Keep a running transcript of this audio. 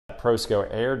PROSOCO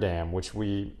Air Dam, which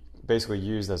we basically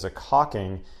used as a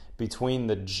caulking between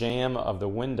the jamb of the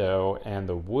window and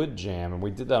the wood jamb. And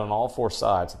we did that on all four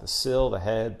sides, the sill, the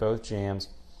head, both jambs.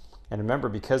 And remember,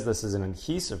 because this is an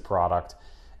adhesive product,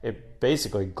 it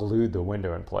basically glued the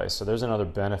window in place. So there's another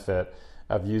benefit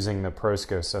of using the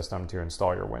PROSOCO system to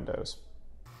install your windows.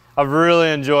 I've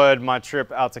really enjoyed my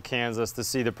trip out to Kansas to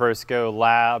see the PROSOCO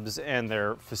labs and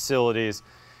their facilities.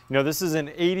 You know, this is an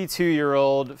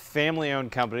 82-year-old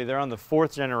family-owned company. They're on the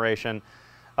 4th generation.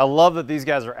 I love that these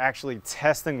guys are actually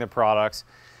testing the products.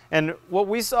 And what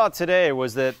we saw today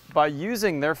was that by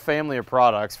using their family of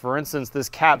products, for instance, this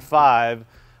Cat 5,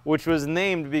 which was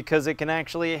named because it can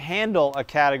actually handle a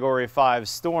Category 5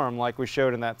 storm like we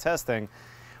showed in that testing,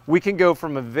 we can go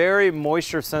from a very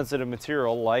moisture-sensitive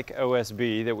material like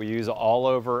OSB that we use all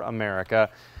over America,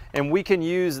 and we can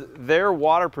use their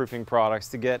waterproofing products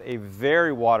to get a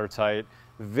very watertight,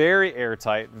 very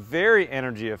airtight, very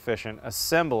energy efficient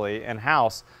assembly and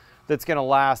house that's going to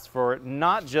last for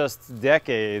not just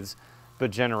decades,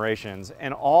 but generations.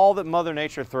 And all that Mother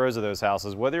Nature throws at those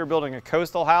houses, whether you're building a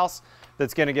coastal house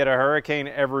that's going to get a hurricane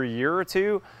every year or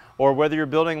two, or whether you're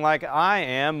building like I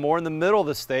am, more in the middle of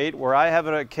the state where I have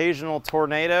an occasional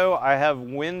tornado, I have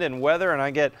wind and weather, and I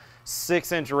get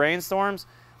 6-inch rainstorms.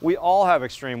 We all have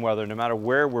extreme weather no matter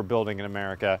where we're building in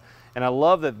America. And I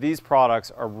love that these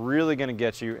products are really going to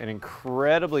get you an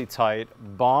incredibly tight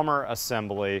bomber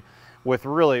assembly with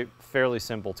really fairly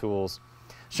simple tools.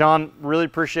 Sean, really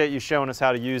appreciate you showing us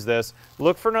how to use this.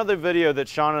 Look for another video that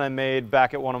Sean and I made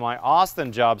back at one of my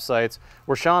Austin job sites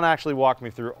where Sean actually walked me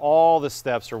through all the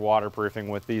steps for waterproofing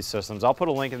with these systems. I'll put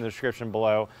a link in the description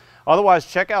below. Otherwise,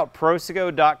 check out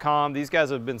PROSOCO.com. These guys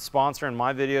have been sponsoring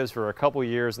my videos for a couple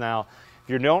years now. If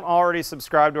you don't already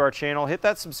subscribe to our channel, hit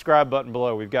that subscribe button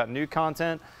below. We've got new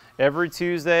content every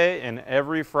Tuesday and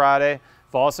every Friday.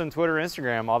 Follow us on Twitter and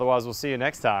Instagram. Otherwise, we'll see you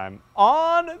next time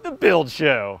on The Build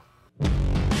Show.